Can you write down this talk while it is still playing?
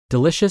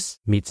Delicious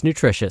meets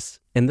nutritious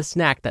in the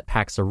snack that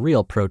packs a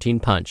real protein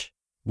punch.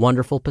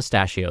 Wonderful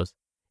Pistachios.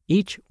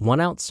 Each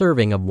 1-ounce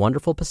serving of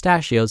Wonderful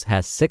Pistachios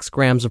has 6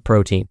 grams of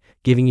protein,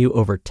 giving you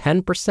over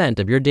 10%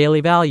 of your daily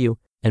value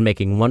and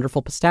making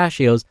Wonderful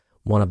Pistachios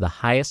one of the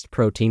highest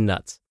protein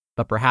nuts.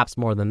 But perhaps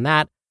more than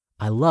that,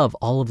 I love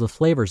all of the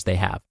flavors they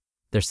have.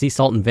 Their sea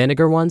salt and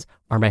vinegar ones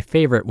are my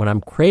favorite when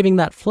I'm craving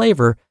that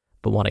flavor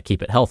but want to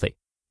keep it healthy.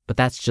 But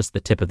that's just the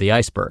tip of the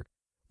iceberg.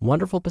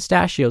 Wonderful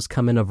Pistachios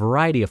come in a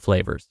variety of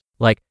flavors,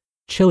 like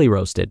chili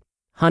roasted,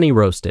 honey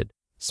roasted,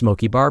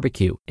 smoky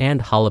barbecue,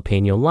 and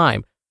jalapeno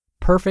lime,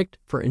 perfect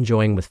for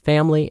enjoying with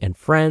family and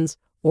friends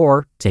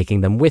or taking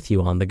them with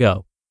you on the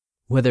go.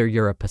 Whether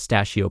you're a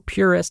pistachio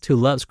purist who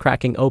loves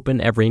cracking open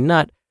every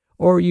nut,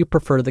 or you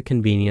prefer the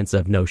convenience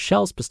of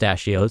no-shells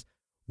pistachios,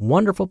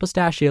 Wonderful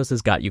Pistachios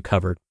has got you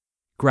covered.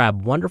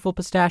 Grab Wonderful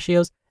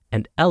Pistachios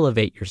and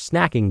elevate your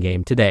snacking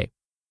game today.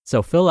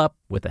 So fill up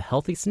with a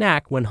healthy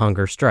snack when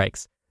hunger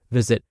strikes.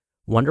 Visit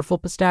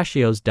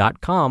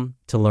wonderfulpistachios.com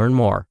to learn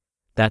more.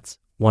 That's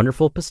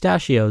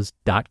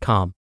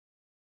wonderfulpistachios.com.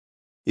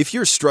 If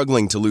you're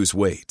struggling to lose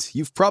weight,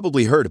 you've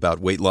probably heard about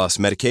weight loss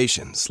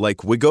medications like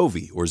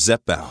Wegovy or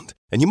Zepbound,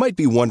 and you might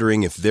be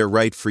wondering if they're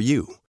right for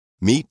you.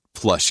 Meet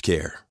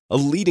PlushCare, a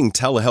leading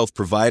telehealth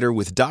provider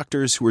with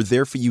doctors who are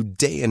there for you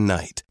day and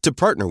night to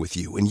partner with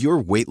you in your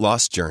weight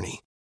loss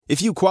journey.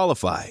 If you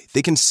qualify,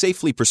 they can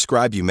safely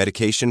prescribe you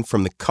medication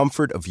from the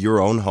comfort of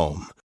your own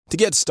home. To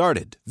get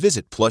started,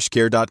 visit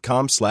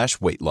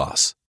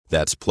plushcare.com/weightloss.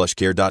 That's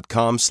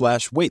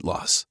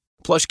plushcare.com/weightloss.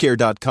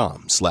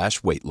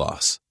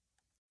 plushcare.com/weightloss.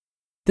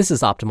 This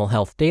is Optimal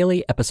Health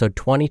Daily, episode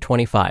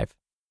 2025.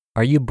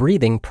 Are You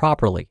Breathing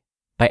Properly?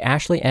 By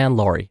Ashley Ann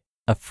Lawrie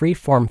of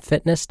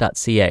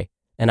freeformfitness.ca.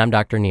 And I'm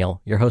Dr. Neil,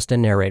 your host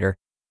and narrator.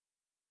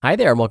 Hi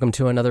there, and welcome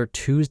to another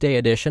Tuesday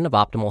edition of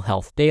Optimal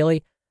Health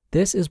Daily.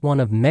 This is one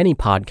of many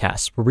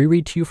podcasts where we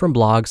read to you from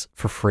blogs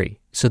for free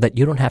so that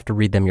you don't have to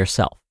read them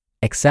yourself.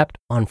 Except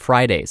on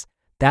Fridays.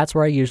 That's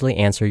where I usually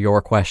answer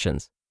your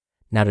questions.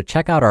 Now, to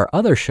check out our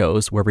other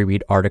shows where we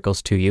read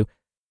articles to you,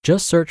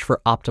 just search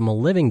for Optimal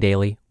Living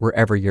Daily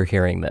wherever you're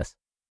hearing this.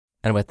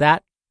 And with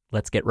that,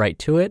 let's get right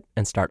to it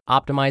and start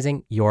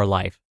optimizing your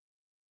life.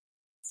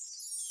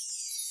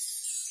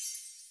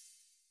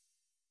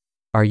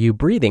 Are You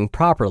Breathing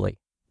Properly?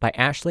 By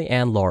Ashley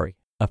Ann Lawrie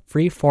of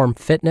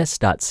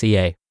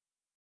freeformfitness.ca.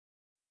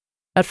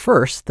 At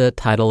first, the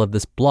title of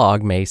this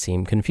blog may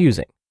seem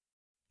confusing.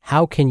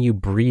 How can you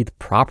breathe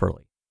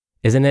properly?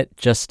 Isn't it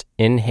just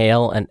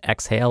inhale and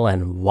exhale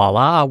and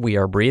voila, we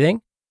are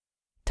breathing?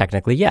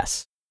 Technically,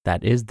 yes.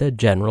 That is the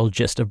general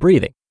gist of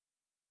breathing.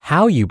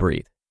 How you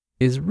breathe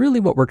is really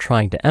what we're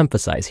trying to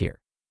emphasize here.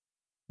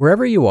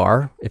 Wherever you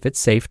are, if it's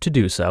safe to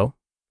do so,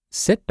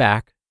 sit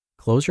back,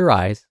 close your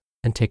eyes,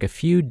 and take a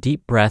few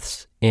deep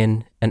breaths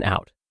in and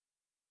out.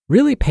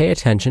 Really pay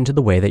attention to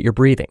the way that you're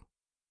breathing.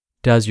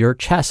 Does your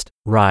chest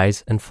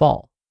rise and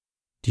fall?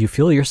 Do you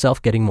feel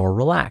yourself getting more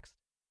relaxed?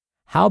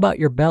 How about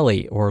your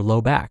belly or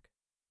low back?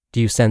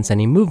 Do you sense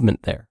any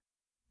movement there?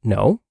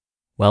 No?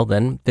 Well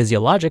then,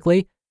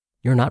 physiologically,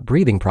 you're not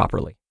breathing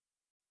properly.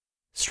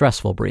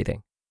 Stressful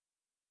breathing.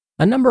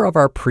 A number of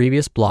our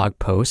previous blog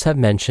posts have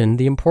mentioned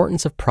the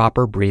importance of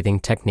proper breathing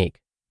technique.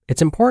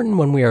 It's important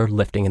when we are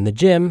lifting in the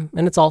gym,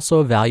 and it's also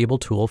a valuable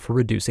tool for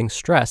reducing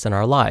stress in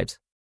our lives.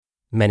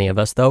 Many of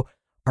us, though,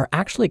 are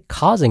actually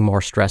causing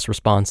more stress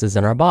responses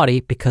in our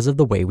body because of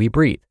the way we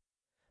breathe.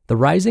 The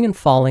rising and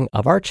falling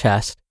of our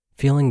chest,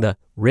 feeling the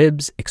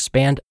ribs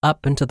expand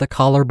up into the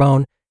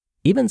collarbone,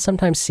 even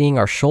sometimes seeing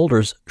our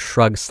shoulders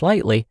shrug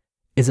slightly,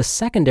 is a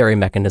secondary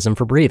mechanism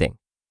for breathing.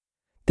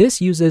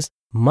 This uses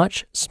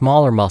much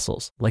smaller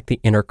muscles, like the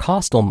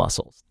intercostal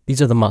muscles.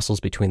 These are the muscles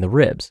between the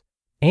ribs,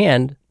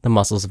 and the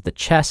muscles of the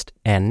chest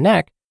and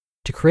neck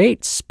to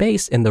create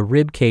space in the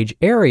rib cage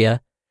area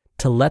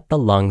to let the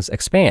lungs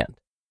expand.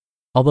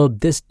 Although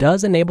this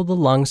does enable the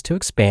lungs to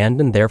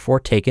expand and therefore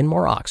take in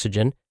more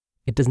oxygen,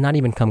 it does not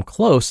even come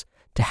close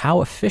to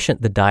how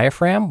efficient the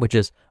diaphragm, which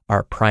is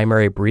our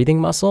primary breathing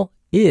muscle,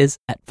 is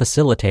at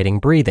facilitating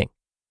breathing.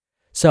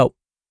 So,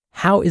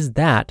 how is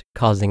that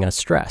causing us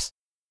stress?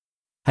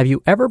 Have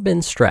you ever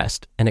been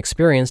stressed and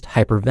experienced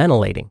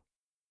hyperventilating?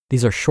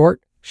 These are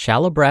short,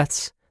 shallow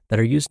breaths that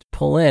are used to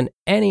pull in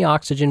any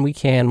oxygen we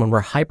can when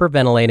we're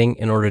hyperventilating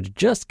in order to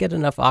just get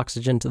enough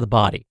oxygen to the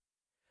body.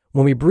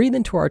 When we breathe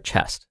into our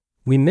chest,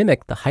 we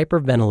mimic the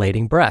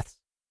hyperventilating breaths.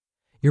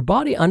 Your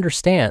body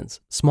understands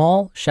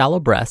small,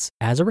 shallow breaths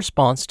as a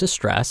response to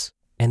stress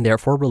and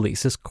therefore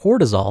releases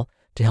cortisol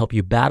to help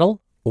you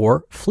battle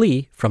or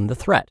flee from the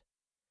threat.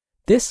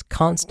 This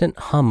constant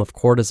hum of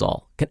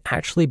cortisol can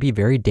actually be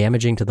very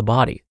damaging to the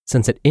body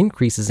since it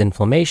increases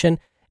inflammation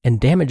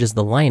and damages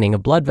the lining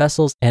of blood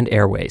vessels and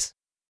airways.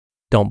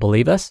 Don't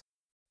believe us?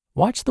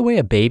 Watch the way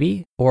a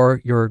baby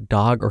or your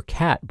dog or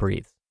cat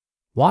breathes.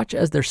 Watch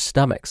as their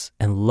stomachs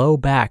and low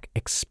back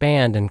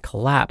expand and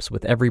collapse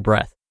with every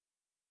breath.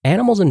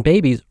 Animals and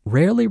babies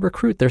rarely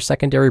recruit their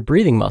secondary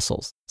breathing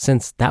muscles,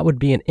 since that would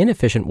be an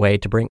inefficient way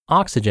to bring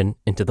oxygen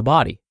into the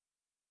body.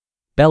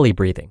 Belly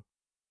breathing.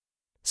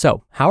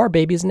 So, how are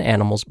babies and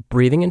animals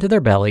breathing into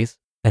their bellies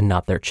and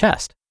not their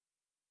chest?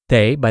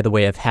 They, by the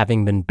way of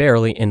having been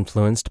barely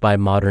influenced by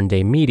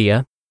modern-day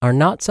media, are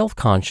not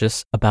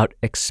self-conscious about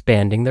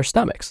expanding their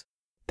stomachs.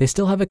 They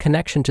still have a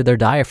connection to their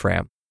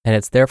diaphragm, and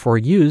it's therefore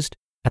used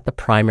at the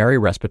primary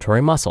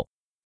respiratory muscle.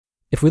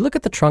 If we look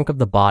at the trunk of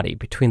the body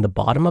between the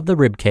bottom of the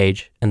rib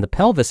cage and the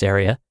pelvis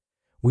area,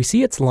 we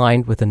see it's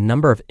lined with a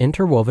number of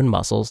interwoven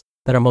muscles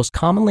that are most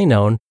commonly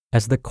known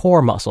as the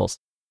core muscles.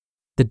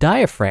 The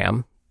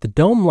diaphragm, the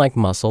dome-like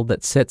muscle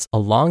that sits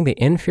along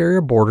the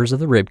inferior borders of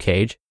the rib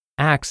cage,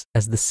 acts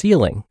as the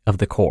ceiling of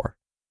the core.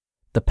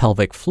 The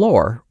pelvic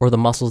floor, or the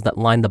muscles that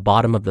line the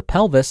bottom of the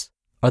pelvis,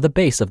 are the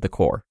base of the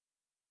core.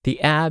 The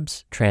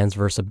abs,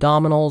 transverse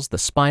abdominals, the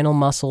spinal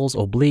muscles,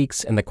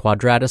 obliques, and the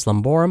quadratus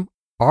lumborum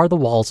are the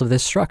walls of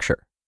this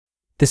structure.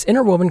 This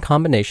interwoven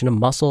combination of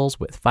muscles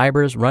with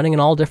fibers running in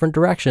all different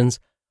directions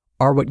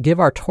are what give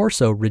our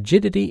torso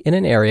rigidity in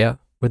an area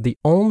where the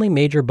only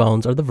major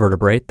bones are the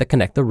vertebrae that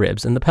connect the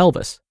ribs and the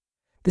pelvis.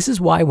 This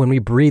is why when we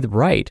breathe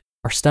right,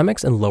 our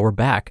stomachs and lower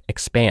back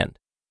expand.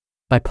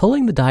 By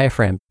pulling the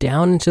diaphragm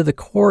down into the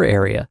core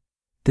area,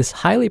 this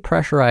highly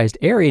pressurized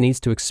area needs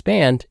to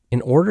expand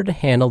in order to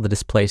handle the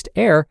displaced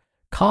air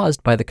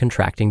caused by the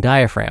contracting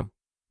diaphragm.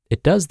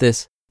 It does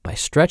this by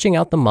stretching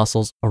out the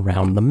muscles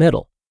around the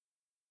middle.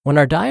 When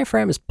our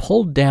diaphragm is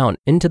pulled down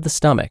into the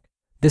stomach,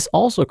 this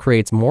also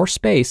creates more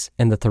space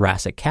in the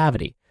thoracic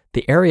cavity,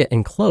 the area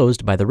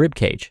enclosed by the rib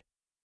cage.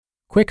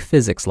 Quick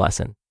physics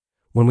lesson.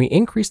 When we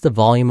increase the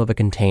volume of a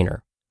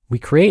container, we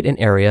create an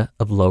area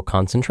of low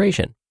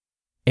concentration.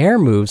 Air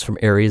moves from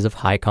areas of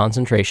high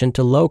concentration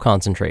to low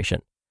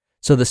concentration.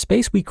 So the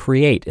space we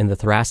create in the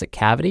thoracic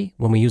cavity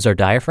when we use our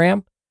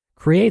diaphragm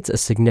creates a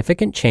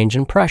significant change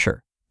in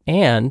pressure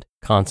and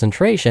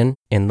concentration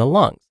in the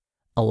lungs,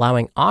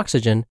 allowing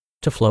oxygen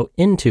to flow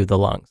into the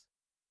lungs.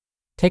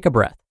 Take a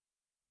breath.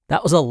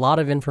 That was a lot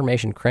of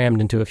information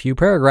crammed into a few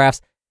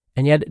paragraphs,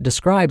 and yet it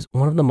describes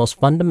one of the most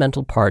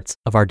fundamental parts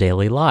of our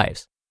daily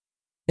lives.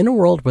 In a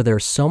world where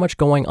there's so much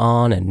going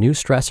on and new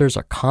stressors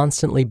are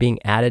constantly being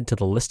added to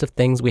the list of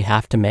things we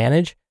have to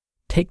manage,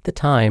 take the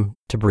time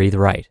to breathe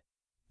right,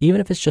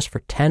 even if it's just for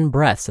 10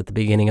 breaths at the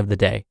beginning of the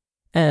day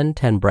and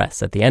 10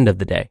 breaths at the end of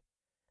the day.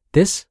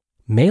 This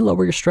may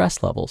lower your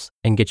stress levels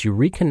and get you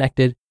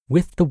reconnected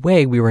with the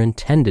way we were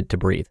intended to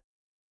breathe.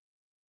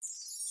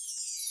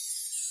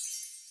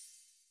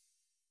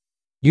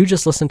 You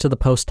just listened to the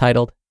post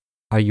titled,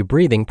 Are You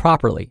Breathing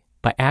Properly?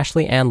 By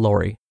Ashley and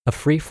Lawrie of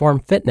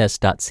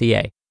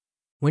freeformfitness.ca.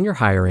 When you're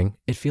hiring,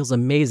 it feels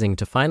amazing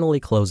to finally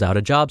close out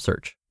a job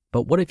search.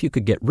 But what if you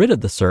could get rid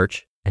of the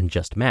search and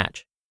just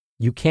match?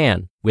 You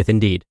can with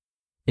Indeed.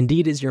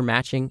 Indeed is your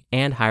matching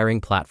and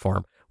hiring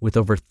platform with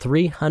over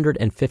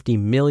 350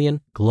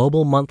 million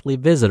global monthly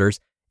visitors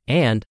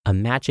and a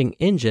matching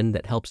engine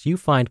that helps you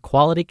find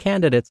quality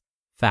candidates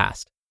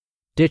fast.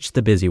 Ditch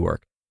the busy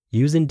work.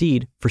 Use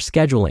Indeed for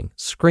scheduling,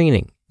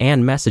 screening,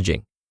 and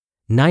messaging.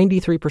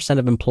 93%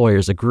 of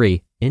employers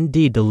agree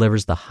Indeed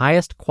delivers the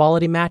highest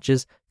quality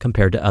matches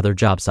compared to other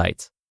job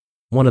sites.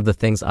 One of the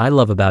things I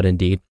love about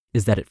Indeed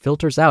is that it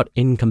filters out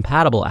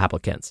incompatible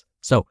applicants.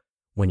 So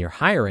when you're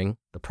hiring,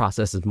 the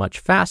process is much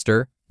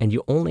faster and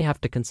you only have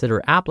to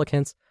consider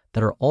applicants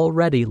that are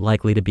already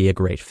likely to be a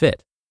great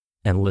fit.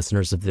 And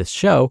listeners of this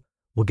show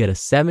will get a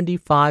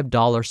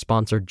 $75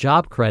 sponsored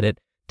job credit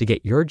to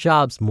get your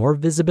jobs more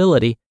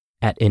visibility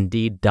at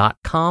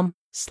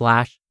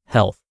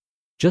Indeed.com/health.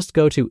 Just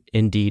go to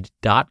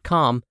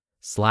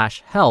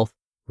Indeed.com/health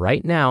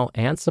right now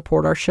and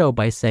support our show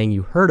by saying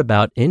you heard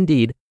about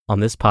Indeed on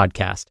this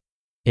podcast.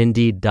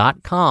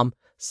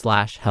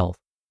 Indeed.com/health.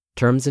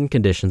 Terms and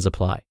conditions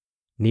apply.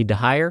 Need to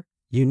hire?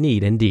 You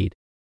need Indeed.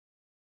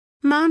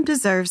 Mom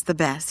deserves the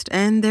best,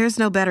 and there's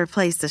no better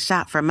place to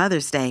shop for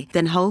Mother's Day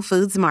than Whole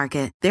Foods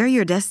Market. They're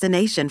your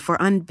destination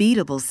for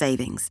unbeatable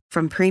savings,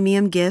 from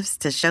premium gifts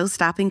to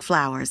show-stopping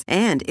flowers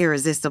and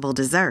irresistible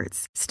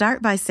desserts.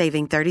 Start by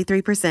saving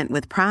 33%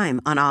 with Prime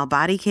on all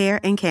body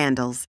care and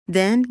candles.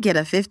 Then get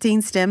a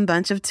 15-stem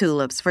bunch of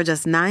tulips for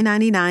just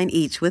 $9.99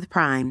 each with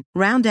Prime.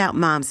 Round out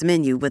Mom's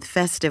menu with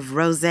festive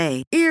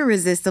rosé,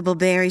 irresistible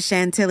berry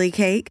chantilly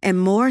cake,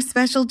 and more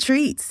special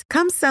treats.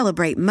 Come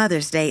celebrate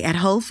Mother's Day at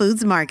Whole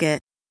Foods Market.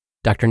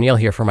 Dr. Neil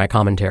here for my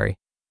commentary.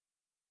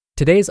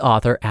 Today's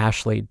author,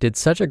 Ashley, did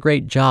such a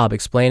great job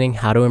explaining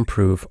how to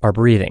improve our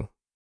breathing.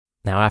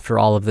 Now, after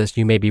all of this,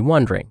 you may be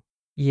wondering,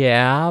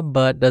 yeah,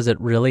 but does it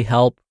really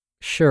help?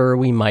 Sure,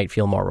 we might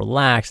feel more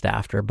relaxed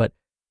after, but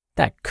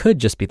that could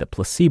just be the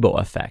placebo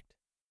effect.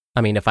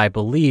 I mean, if I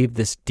believe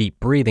this deep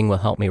breathing will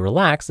help me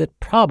relax, it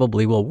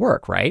probably will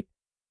work, right?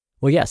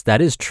 Well, yes,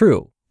 that is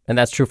true, and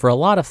that's true for a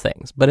lot of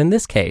things. But in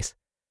this case,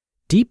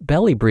 deep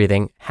belly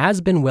breathing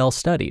has been well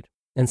studied.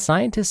 And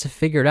scientists have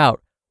figured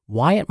out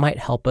why it might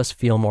help us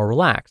feel more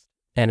relaxed,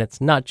 and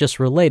it's not just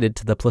related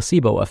to the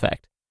placebo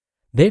effect.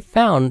 They've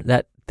found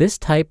that this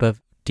type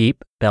of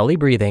deep belly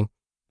breathing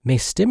may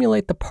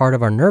stimulate the part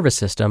of our nervous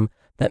system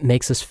that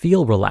makes us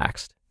feel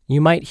relaxed. You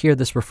might hear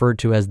this referred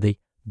to as the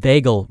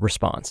vagal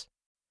response.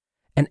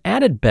 An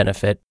added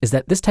benefit is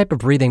that this type of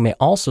breathing may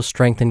also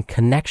strengthen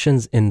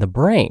connections in the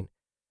brain,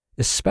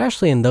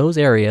 especially in those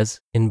areas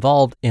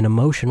involved in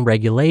emotion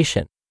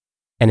regulation.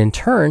 And in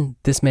turn,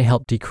 this may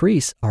help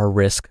decrease our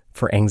risk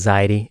for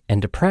anxiety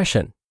and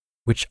depression,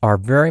 which are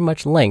very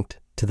much linked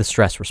to the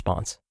stress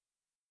response.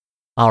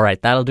 All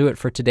right, that'll do it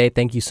for today.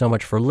 Thank you so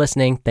much for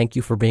listening. Thank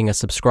you for being a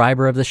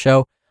subscriber of the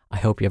show. I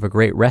hope you have a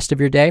great rest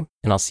of your day,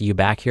 and I'll see you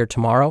back here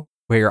tomorrow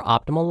where your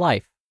optimal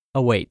life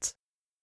awaits.